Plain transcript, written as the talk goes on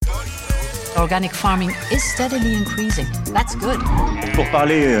organic farming is steadily increasing. That's good. Pour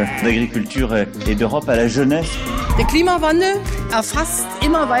parler d'agriculture et d'Europe à la jeunesse. Der Klimawandel erfasst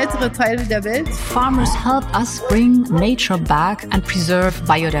immer weitere Teile der Welt. Farmers help us bring nature back and preserve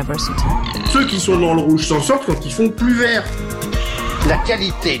biodiversity. Ceux qui sont dans le rouge s'en sortent quand ils font plus vert. La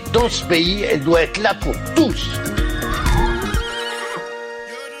qualité dans ce pays, elle doit être là pour tous.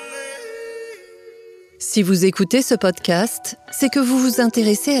 Si vous écoutez ce podcast, c'est que vous vous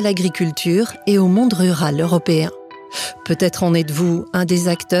intéressez à l'agriculture et au monde rural européen. Peut-être en êtes-vous un des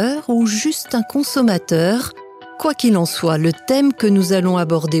acteurs ou juste un consommateur. Quoi qu'il en soit, le thème que nous allons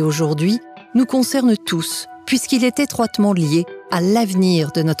aborder aujourd'hui nous concerne tous, puisqu'il est étroitement lié à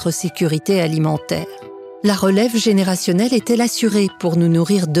l'avenir de notre sécurité alimentaire. La relève générationnelle est-elle assurée pour nous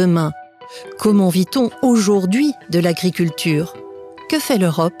nourrir demain ? Comment vit-on aujourd'hui de l'agriculture ? Que fait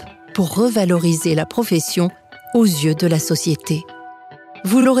l'Europe pour revaloriser la profession aux yeux de la société ?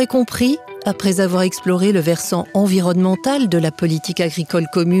 Vous l'aurez compris, après avoir exploré le versant environnemental de la politique agricole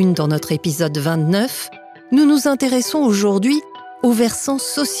commune dans notre épisode 29, nous nous intéressons aujourd'hui au versant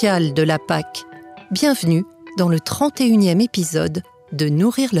social de la PAC. Bienvenue dans le 31e épisode de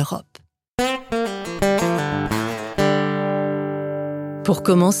Nourrir l'Europe. Pour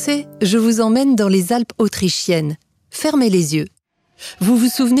commencer, je vous emmène dans les Alpes autrichiennes. Fermez les yeux. Vous vous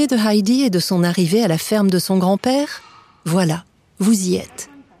souvenez de Heidi et de son arrivée à la ferme de son grand-père ? Voilà, vous y êtes.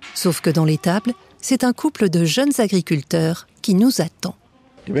 Sauf que dans l'étable, c'est un couple de jeunes agriculteurs qui nous attend.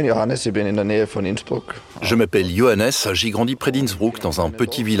 Je m'appelle Johannes, j'ai grandi près d'Innsbruck dans un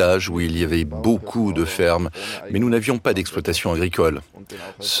petit village où il y avait beaucoup de fermes, mais nous n'avions pas d'exploitation agricole.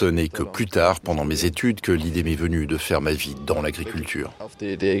 Ce n'est que plus tard, pendant mes études, que l'idée m'est venue de faire ma vie dans l'agriculture.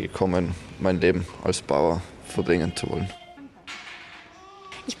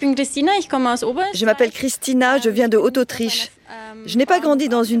 Je m'appelle Christina, je viens de Haute-Autriche. Je n'ai pas grandi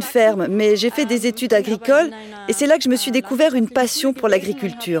dans une ferme, mais j'ai fait des études agricoles et c'est là que je me suis découvert une passion pour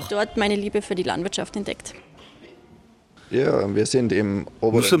l'agriculture.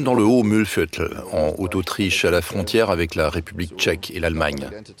 Nous sommes dans le Haut-Mühlviertel, en Haute-Autriche, à la frontière avec la République tchèque et l'Allemagne.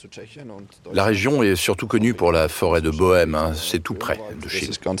 La région est surtout connue pour la forêt de Bohême, c'est tout près de chez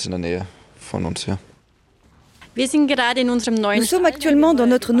nous. Nous sommes actuellement dans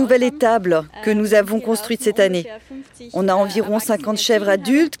notre nouvelle étable que nous avons construite cette année. On a environ 50 chèvres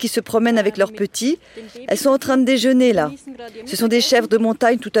adultes qui se promènent avec leurs petits. Elles sont en train de déjeuner là. Ce sont des chèvres de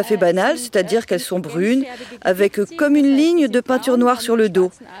montagne tout à fait banales, c'est-à-dire qu'elles sont brunes, avec comme une ligne de peinture noire sur le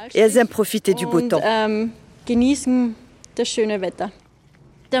dos. Et elles aiment profiter du beau temps.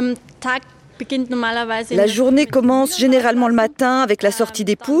 La journée commence généralement le matin avec la sortie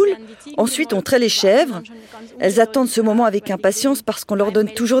des poules. Ensuite, on traite les chèvres. Elles attendent ce moment avec impatience parce qu'on leur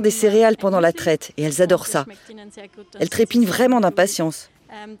donne toujours des céréales pendant la traite. Et elles adorent ça. Elles trépignent vraiment d'impatience.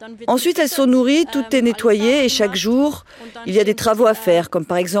 Ensuite, elles sont nourries, tout est nettoyé et chaque jour, il y a des travaux à faire, comme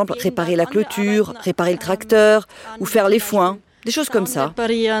par exemple réparer la clôture, réparer le tracteur ou faire les foins, des choses comme ça.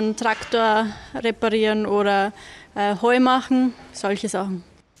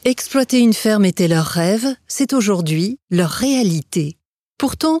 Exploiter une ferme était leur rêve, c'est aujourd'hui leur réalité.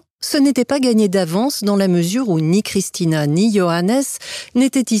 Pourtant, ce n'était pas gagné d'avance dans la mesure où ni Christina ni Johannes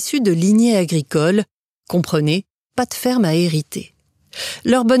n'étaient issus de lignées agricoles. Comprenez, pas de ferme à hériter.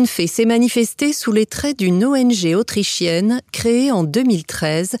 Leur bonne fée s'est manifestée sous les traits d'une ONG autrichienne créée en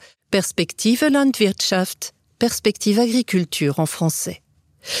 2013, Perspektive Landwirtschaft, Perspektive agriculture en français.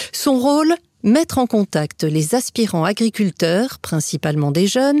 Son rôle ? Mettre en contact les aspirants agriculteurs, principalement des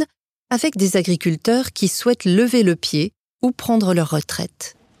jeunes, avec des agriculteurs qui souhaitent lever le pied ou prendre leur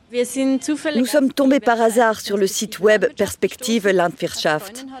retraite. Nous sommes tombés par hasard sur le site web Perspektive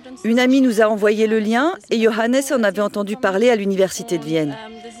Landwirtschaft. Une amie nous a envoyé le lien et Johannes en avait entendu parler à l'université de Vienne.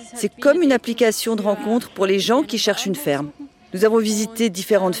 C'est comme une application de rencontre pour les gens qui cherchent une ferme. Nous avons visité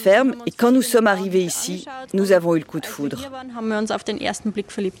différentes fermes et quand nous sommes arrivés ici, nous avons eu le coup de foudre.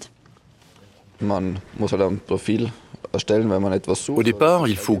 Au départ,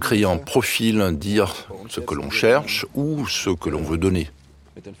 il faut créer un profil, dire ce que l'on cherche ou ce que l'on veut donner.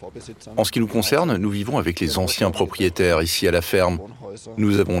 En ce qui nous concerne, nous vivons avec les anciens propriétaires ici à la ferme.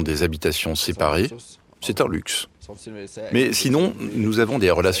 Nous avons des habitations séparées, c'est un luxe. Mais sinon, nous avons des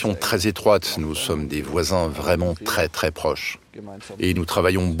relations très étroites, nous sommes des voisins vraiment très très proches. Et nous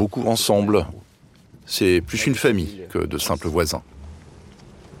travaillons beaucoup ensemble. C'est plus une famille que de simples voisins.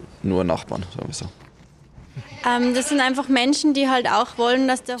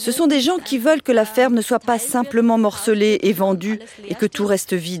 Ce sont des gens qui veulent que la ferme ne soit pas simplement morcelée et vendue et que tout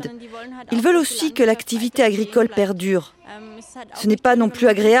reste vide. Ils veulent aussi que l'activité agricole perdure. Ce n'est pas non plus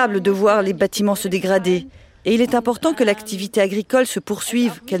agréable de voir les bâtiments se dégrader. Et il est important que l'activité agricole se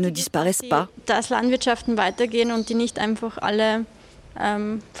poursuive, qu'elle ne disparaisse pas.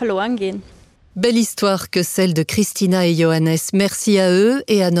 Belle histoire que celle de Christina et Johannes. Merci à eux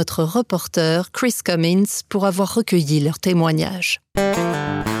et à notre reporter Chris Cummins pour avoir recueilli leurs témoignages.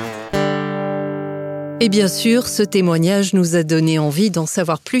 Et bien sûr, ce témoignage nous a donné envie d'en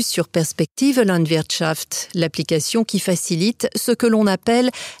savoir plus sur Perspektive Landwirtschaft, l'application qui facilite ce que l'on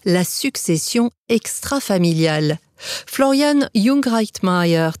appelle la succession extra-familiale. Florian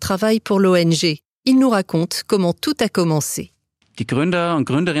Jungreithmeier travaille pour l'ONG. Il nous raconte comment tout a commencé.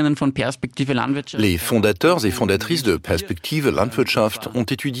 Les fondateurs et fondatrices de Perspektive Landwirtschaft ont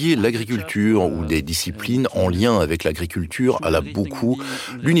étudié l'agriculture ou des disciplines en lien avec l'agriculture à la BOKU,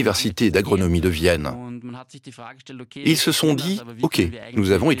 l'université d'agronomie de Vienne. Ils se sont dit, ok,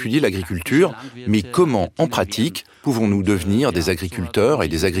 nous avons étudié l'agriculture, mais comment, en pratique, pouvons-nous devenir des agriculteurs et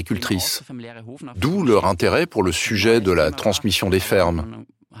des agricultrices ? D'où leur intérêt pour le sujet de la transmission des fermes.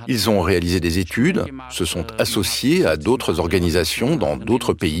 Ils ont réalisé des études, se sont associés à d'autres organisations dans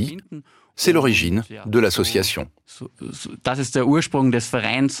d'autres pays. C'est l'origine de l'association.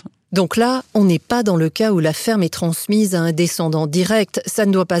 Donc là, on n'est pas dans le cas où la ferme est transmise à un descendant direct. Ça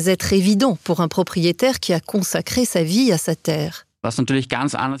ne doit pas être évident pour un propriétaire qui a consacré sa vie à sa terre.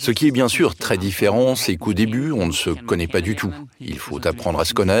 Ce qui est bien sûr très différent, c'est qu'au début, on ne se connaît pas du tout. Il faut apprendre à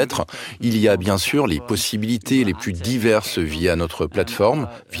se connaître. Il y a bien sûr les possibilités les plus diverses via notre plateforme,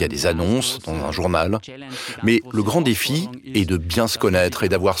 via des annonces dans un journal. Mais le grand défi est de bien se connaître et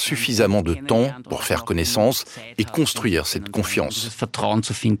d'avoir suffisamment de temps pour faire connaissance et construire cette confiance.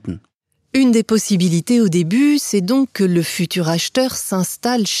 Une des possibilités au début, c'est donc que le futur acheteur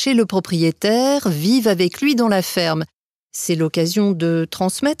s'installe chez le propriétaire, vive avec lui dans la ferme. C'est l'occasion de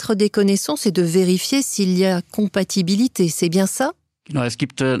transmettre des connaissances et de vérifier s'il y a compatibilité, c'est bien ça ?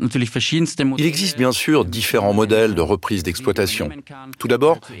 Il existe bien sûr différents modèles de reprise d'exploitation. Tout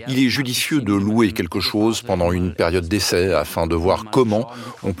d'abord, il est judicieux de louer quelque chose pendant une période d'essai afin de voir comment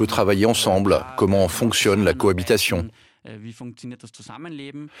on peut travailler ensemble, comment fonctionne la cohabitation.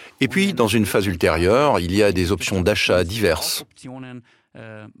 Et puis, dans une phase ultérieure, il y a des options d'achat diverses.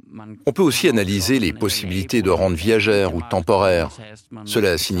 On peut aussi analyser les possibilités de rente viagère ou temporaire.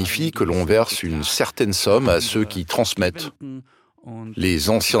 Cela signifie que l'on verse une certaine somme à ceux qui transmettent. Les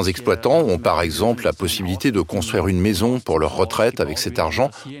anciens exploitants ont par exemple la possibilité de construire une maison pour leur retraite avec cet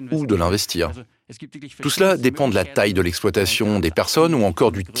argent ou de l'investir. Tout cela dépend de la taille de l'exploitation, des personnes ou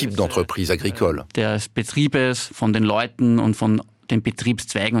encore du type d'entreprise agricole.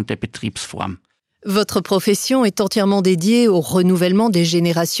 Votre profession est entièrement dédiée au renouvellement des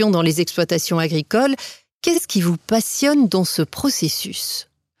générations dans les exploitations agricoles. Qu'est-ce qui vous passionne dans ce processus ?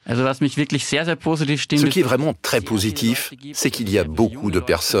 Ce qui est vraiment très positif, c'est qu'il y a beaucoup de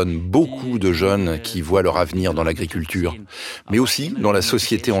personnes, beaucoup de jeunes qui voient leur avenir dans l'agriculture, mais aussi dans la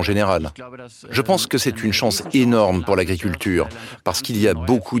société en général. Je pense que c'est une chance énorme pour l'agriculture, parce qu'il y a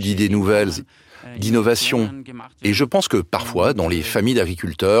beaucoup d'idées nouvelles, d'innovation. Et je pense que parfois, dans les familles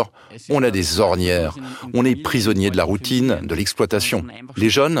d'agriculteurs, on a des ornières. On est prisonnier de la routine, de l'exploitation. Les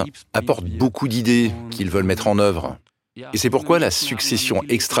jeunes apportent beaucoup d'idées qu'ils veulent mettre en œuvre. Et c'est pourquoi la succession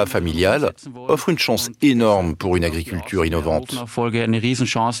extra-familiale offre une chance énorme pour une agriculture innovante.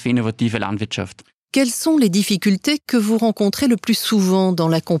 Quelles sont les difficultés que vous rencontrez le plus souvent dans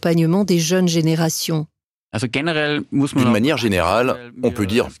l'accompagnement des jeunes générations ? D'une manière générale, on peut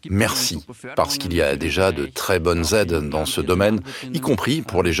dire merci, parce qu'il y a déjà de très bonnes aides dans ce domaine, y compris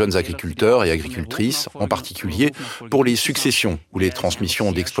pour les jeunes agriculteurs et agricultrices, en particulier pour les successions ou les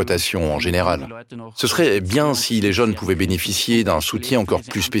transmissions d'exploitation en général. Ce serait bien si les jeunes pouvaient bénéficier d'un soutien encore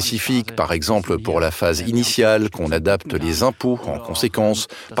plus spécifique, par exemple pour la phase initiale, qu'on adapte les impôts en conséquence,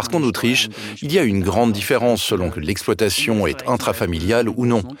 parce qu'en Autriche, il y a une grande différence selon que l'exploitation est intrafamiliale ou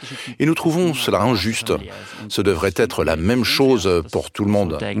non. Et nous trouvons cela injuste. Ce devrait être la même chose pour tout le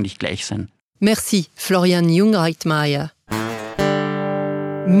monde. Merci, Florian Jungreithmeier.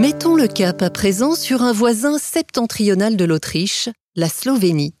 Mettons le cap à présent sur un voisin septentrional de l'Autriche, la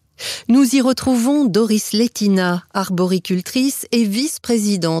Slovénie. Nous y retrouvons Doris Letina, arboricultrice et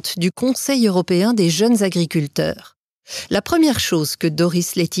vice-présidente du Conseil européen des jeunes agriculteurs. La première chose que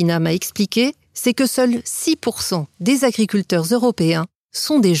Doris Letina m'a expliqué, c'est que seuls 6% des agriculteurs européens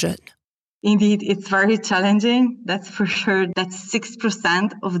sont des jeunes.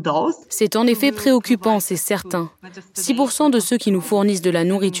 C'est en effet préoccupant, c'est certain. 6% de ceux qui nous fournissent de la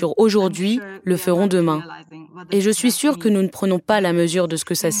nourriture aujourd'hui le feront demain. Et je suis sûre que nous ne prenons pas la mesure de ce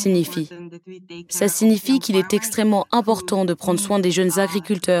que ça signifie. Ça signifie qu'il est extrêmement important de prendre soin des jeunes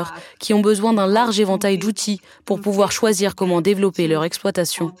agriculteurs qui ont besoin d'un large éventail d'outils pour pouvoir choisir comment développer leur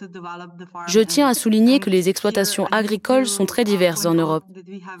exploitation. Je tiens à souligner que les exploitations agricoles sont très diverses en Europe.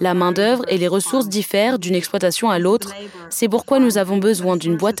 La main-d'œuvre et les ressources diffèrent d'une exploitation à l'autre. C'est pourquoi nous avons besoin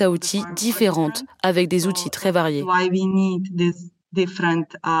d'une boîte à outils différente, avec des outils très variés.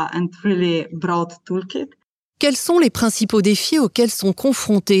 Quels sont les principaux défis auxquels sont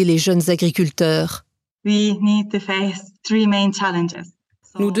confrontés les jeunes agriculteurs ?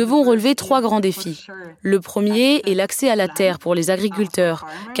 Nous devons relever 3 grands défis. Le premier est l'accès à la terre pour les agriculteurs,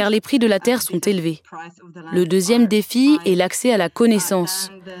 car les prix de la terre sont élevés. Le deuxième défi est l'accès à la connaissance.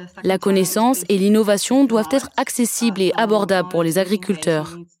 La connaissance et l'innovation doivent être accessibles et abordables pour les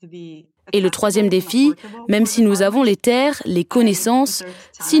agriculteurs. Et le troisième défi, même si nous avons les terres, les connaissances,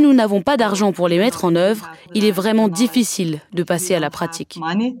 si nous n'avons pas d'argent pour les mettre en œuvre, il est vraiment difficile de passer à la pratique.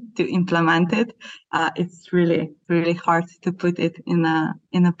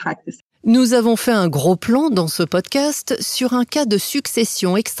 Nous avons fait un gros plan dans ce podcast sur un cas de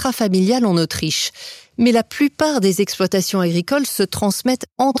succession extrafamiliale en Autriche. Mais la plupart des exploitations agricoles se transmettent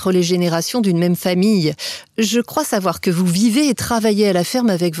entre les générations d'une même famille. Je crois savoir que vous vivez et travaillez à la ferme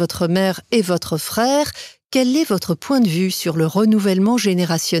avec votre mère et votre frère. Quel est votre point de vue sur le renouvellement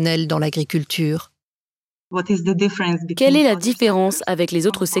générationnel dans l'agriculture ? Quelle est la différence avec les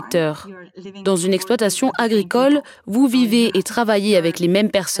autres secteurs ? Dans une exploitation agricole, vous vivez et travaillez avec les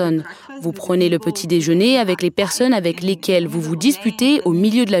mêmes personnes. Vous prenez le petit déjeuner avec les personnes avec lesquelles vous vous disputez au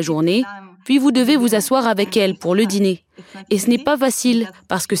milieu de la journée, puis vous devez vous asseoir avec elles pour le dîner. Et ce n'est pas facile,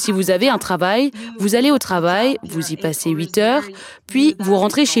 parce que si vous avez un travail, vous allez au travail, vous y passez 8 heures, puis vous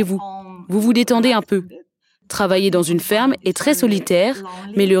rentrez chez vous. Vous vous détendez un peu. Travailler dans une ferme est très solitaire,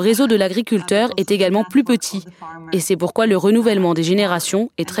 mais le réseau de l'agriculteur est également plus petit. Et c'est pourquoi le renouvellement des générations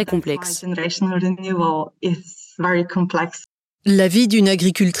est très complexe. La vie d'une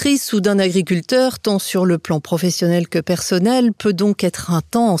agricultrice ou d'un agriculteur, tant sur le plan professionnel que personnel, peut donc être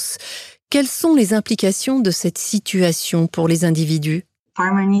intense. Quelles sont les implications de cette situation pour les individus ?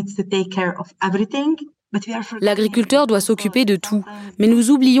 L'agriculteur doit s'occuper de tout, mais nous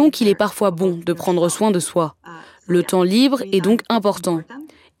oublions qu'il est parfois bon de prendre soin de soi. Le temps libre est donc important.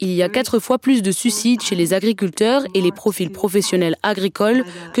 Il y a 4 fois plus de suicides chez les agriculteurs et les profils professionnels agricoles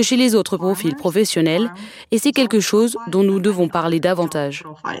que chez les autres profils professionnels, et c'est quelque chose dont nous devons parler davantage.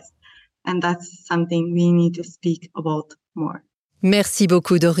 Merci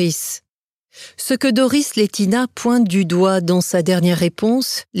beaucoup, Doris. Ce que Doris Letina pointe du doigt dans sa dernière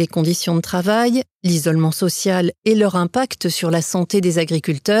réponse, les conditions de travail, l'isolement social et leur impact sur la santé des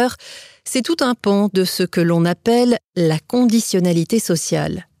agriculteurs, c'est tout un pan de ce que l'on appelle la conditionnalité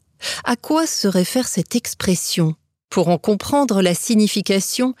sociale. À quoi se réfère cette expression ? Pour en comprendre la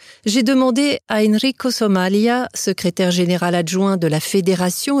signification, j'ai demandé à Enrico Somaglia, secrétaire général adjoint de la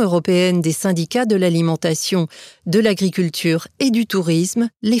Fédération européenne des syndicats de l'alimentation, de l'agriculture et du tourisme,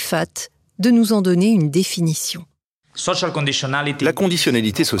 les FAT, de nous en donner une définition. La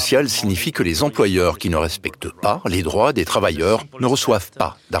conditionnalité sociale signifie que les employeurs qui ne respectent pas les droits des travailleurs ne reçoivent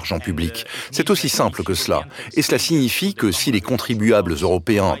pas d'argent public. C'est aussi simple que cela. Et cela signifie que si les contribuables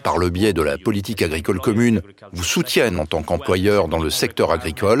européens, par le biais de la politique agricole commune, vous soutiennent en tant qu'employeur dans le secteur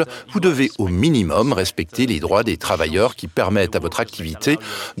agricole, vous devez au minimum respecter les droits des travailleurs qui permettent à votre activité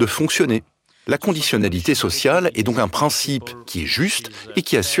de fonctionner. La conditionnalité sociale est donc un principe qui est juste et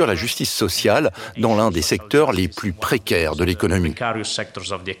qui assure la justice sociale dans l'un des secteurs les plus précaires de l'économie.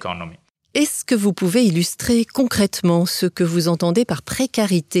 Est-ce que vous pouvez illustrer concrètement ce que vous entendez par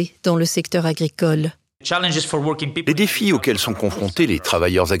précarité dans le secteur agricole ? Les défis auxquels sont confrontés les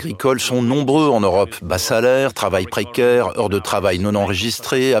travailleurs agricoles sont nombreux en Europe. Bas salaire, travail précaire, heures de travail non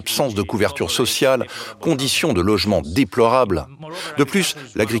enregistrées, absence de couverture sociale, conditions de logement déplorables. De plus,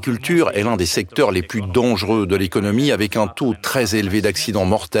 l'agriculture est l'un des secteurs les plus dangereux de l'économie avec un taux très élevé d'accidents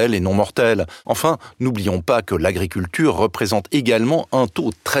mortels et non mortels. Enfin, n'oublions pas que l'agriculture représente également un taux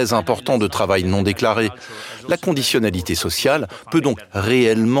très important de travail non déclaré. La conditionnalité sociale peut donc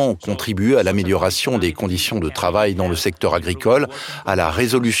réellement contribuer à l'amélioration des conditions de travail dans le secteur agricole, à la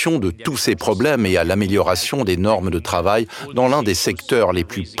résolution de tous ces problèmes et à l'amélioration des normes de travail dans l'un des secteurs les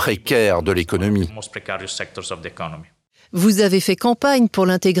plus précaires de l'économie. Vous avez fait campagne pour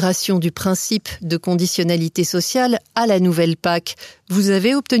l'intégration du principe de conditionnalité sociale à la nouvelle PAC. Vous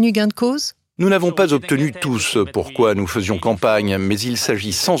avez obtenu gain de cause ? Nous n'avons pas obtenu tout ce pourquoi nous faisions campagne, mais il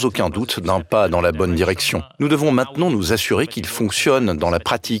s'agit sans aucun doute d'un pas dans la bonne direction. Nous devons maintenant nous assurer qu'il fonctionne dans la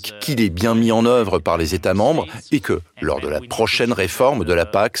pratique, qu'il est bien mis en œuvre par les États membres et que, lors de la prochaine réforme de la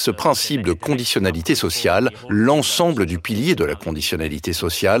PAC, ce principe de conditionnalité sociale, l'ensemble du pilier de la conditionnalité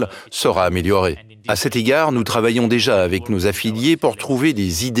sociale, sera amélioré. À cet égard, nous travaillons déjà avec nos affiliés pour trouver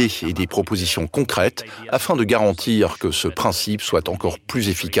des idées et des propositions concrètes afin de garantir que ce principe soit encore plus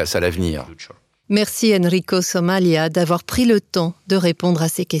efficace à l'avenir. Merci Enrico Somaglia d'avoir pris le temps de répondre à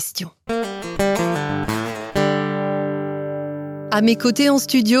ces questions. À mes côtés en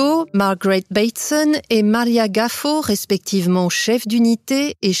studio, Margaret Bateson et María Gafo, respectivement chef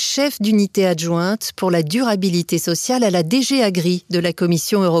d'unité et chef d'unité adjointe pour la durabilité sociale à la DG AGRI de la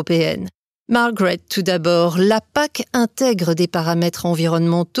Commission européenne. Margaret, tout d'abord, la PAC intègre des paramètres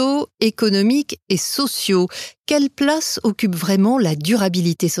environnementaux, économiques et sociaux. Quelle place occupe vraiment la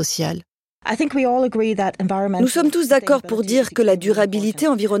durabilité sociale ? Nous sommes tous d'accord pour dire que la durabilité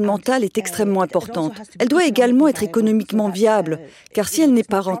environnementale est extrêmement importante. Elle doit également être économiquement viable, car si elle n'est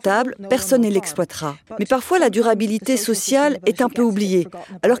pas rentable, personne ne l'exploitera. Mais parfois, la durabilité sociale est un peu oubliée,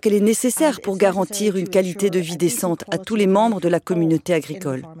 alors qu'elle est nécessaire pour garantir une qualité de vie décente à tous les membres de la communauté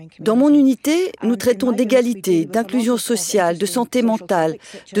agricole. Dans mon unité, nous traitons d'égalité, d'inclusion sociale, de santé mentale,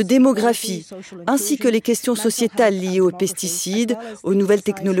 de démographie, ainsi que les questions sociétales liées aux pesticides, aux nouvelles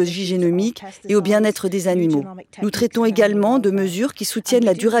technologies génomiques, et au bien-être des animaux. Nous traitons également de mesures qui soutiennent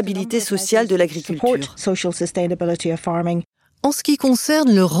la durabilité sociale de l'agriculture. En ce qui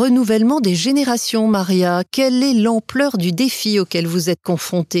concerne le renouvellement des générations, María, quelle est l'ampleur du défi auquel vous êtes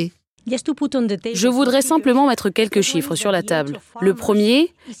confrontée ? Je voudrais simplement mettre quelques chiffres sur la table. Le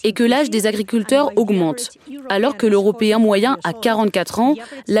premier est que l'âge des agriculteurs augmente. Alors que l'Européen moyen a 44 ans,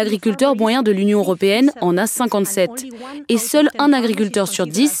 l'agriculteur moyen de l'Union européenne en a 57. Et seul un agriculteur sur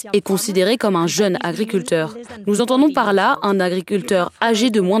 10 est considéré comme un jeune agriculteur. Nous entendons par là un agriculteur âgé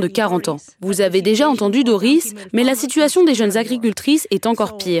de moins de 40 ans. Vous avez déjà entendu Doris, mais la situation des jeunes agricultrices est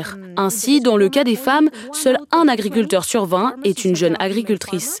encore pire. Ainsi, dans le cas des femmes, seul un agriculteur sur 20 est une jeune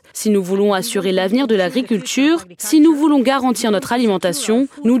agricultrice. Si nous voulons assurer l'avenir de l'agriculture, si nous voulons garantir notre alimentation,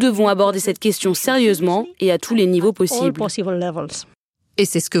 nous devons aborder cette question sérieusement et à tous les niveaux possibles. Et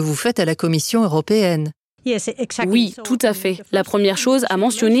c'est ce que vous faites à la Commission européenne. Oui, tout à fait. La première chose à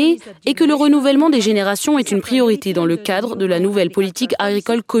mentionner est que le renouvellement des générations est une priorité dans le cadre de la nouvelle politique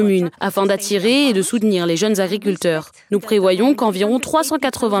agricole commune, afin d'attirer et de soutenir les jeunes agriculteurs. Nous prévoyons qu'environ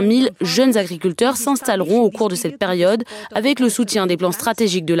 380 000 jeunes agriculteurs s'installeront au cours de cette période avec le soutien des plans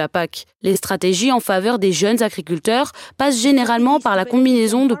stratégiques de la PAC. Les stratégies en faveur des jeunes agriculteurs passent généralement par la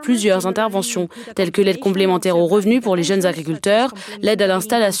combinaison de plusieurs interventions, telles que l'aide complémentaire aux revenus pour les jeunes agriculteurs, l'aide à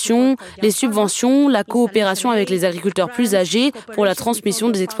l'installation, les subventions, la coopération avec les agriculteurs plus âgés pour la transmission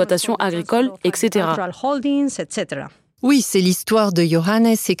des exploitations agricoles, etc. Oui, c'est l'histoire de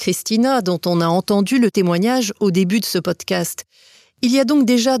Johannes et Christina dont on a entendu le témoignage au début de ce podcast. Il y a donc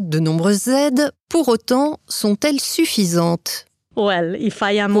déjà de nombreuses aides, pour autant, sont-elles suffisantes ? Pour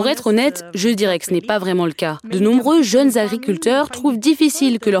être honnête, je dirais que ce n'est pas vraiment le cas. De nombreux jeunes agriculteurs trouvent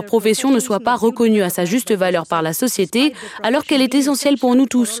difficile que leur profession ne soit pas reconnue à sa juste valeur par la société, alors qu'elle est essentielle pour nous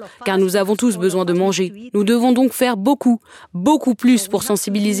tous, car nous avons tous besoin de manger. Nous devons donc faire beaucoup plus pour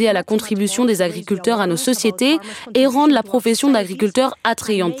sensibiliser à la contribution des agriculteurs à nos sociétés et rendre la profession d'agriculteur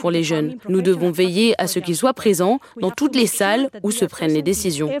attrayante pour les jeunes. Nous devons veiller à ce qu'ils soient présents dans toutes les salles où se prennent les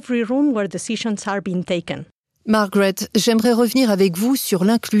décisions. Margaret, j'aimerais revenir avec vous sur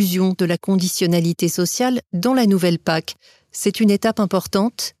l'inclusion de la conditionnalité sociale dans la nouvelle PAC. C'est une étape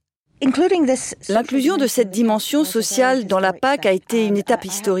importante ? L'inclusion de cette dimension sociale dans la PAC a été une étape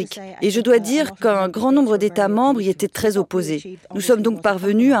historique. Et je dois dire qu'un grand nombre d'États membres y étaient très opposés. Nous sommes donc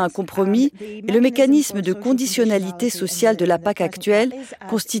parvenus à un compromis et le mécanisme de conditionnalité sociale de la PAC actuelle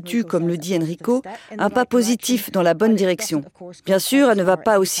constitue, comme le dit Enrico, un pas positif dans la bonne direction. Bien sûr, elle ne va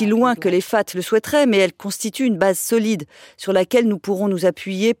pas aussi loin que les FAT le souhaiteraient, mais elle constitue une base solide sur laquelle nous pourrons nous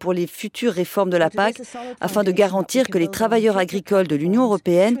appuyer pour les futures réformes de la PAC afin de garantir que les travailleurs agricoles de l'Union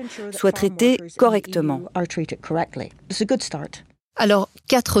européenne soient traités correctement. Alors,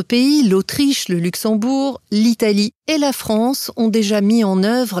 4 pays, l'Autriche, le Luxembourg, l'Italie et la France, ont déjà mis en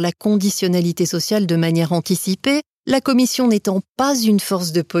œuvre la conditionnalité sociale de manière anticipée. La Commission n'étant pas une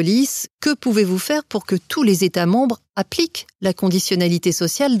force de police, que pouvez-vous faire pour que tous les États membres appliquent la conditionnalité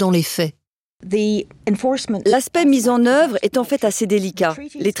sociale dans les faits ? L'aspect mis en œuvre est en fait assez délicat.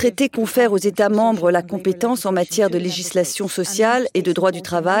 Les traités confèrent aux États membres la compétence en matière de législation sociale et de droit du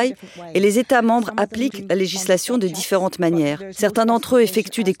travail, et les États membres appliquent la législation de différentes manières. Certains d'entre eux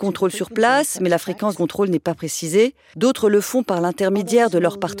effectuent des contrôles sur place, mais la fréquence de contrôle n'est pas précisée. D'autres le font par l'intermédiaire de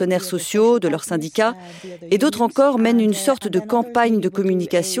leurs partenaires sociaux, de leurs syndicats, et d'autres encore mènent une sorte de campagne de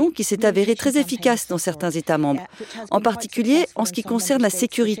communication qui s'est avérée très efficace dans certains États membres, en particulier en ce qui concerne la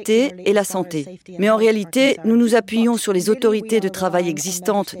sécurité et la santé. Mais en réalité, nous nous appuyons sur les autorités de travail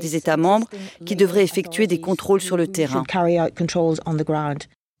existantes des États membres qui devraient effectuer des contrôles sur le terrain.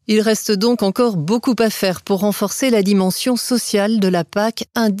 Il reste donc encore beaucoup à faire pour renforcer la dimension sociale de la PAC,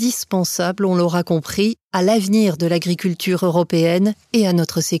 indispensable, on l'aura compris, à l'avenir de l'agriculture européenne et à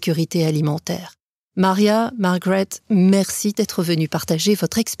notre sécurité alimentaire. María, Margaret, merci d'être venue partager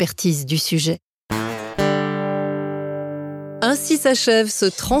votre expertise du sujet. Ainsi s'achève ce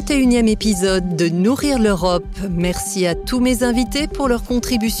 31e épisode de Nourrir l'Europe. Merci à tous mes invités pour leur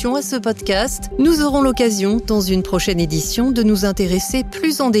contribution à ce podcast. Nous aurons l'occasion, dans une prochaine édition, de nous intéresser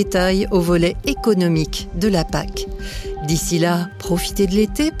plus en détail au volet économique de la PAC. D'ici là, profitez de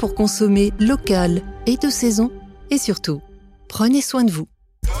l'été pour consommer local et de saison. Et surtout, prenez soin de vous.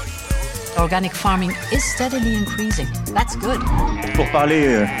 Organic farming is steadily increasing. That's good. Pour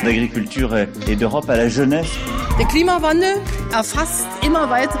parler d'agriculture et d'Europe à la jeunesse. Der Klimawandel erfasst immer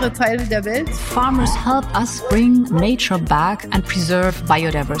weitere Teile der Welt. Farmers help us bring nature back and preserve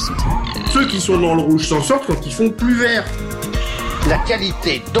biodiversity. Ceux qui sont dans le rouge s'en sortent quand ils font plus vert. La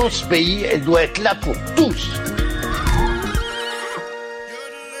qualité dans ce pays, elle doit être là pour tous.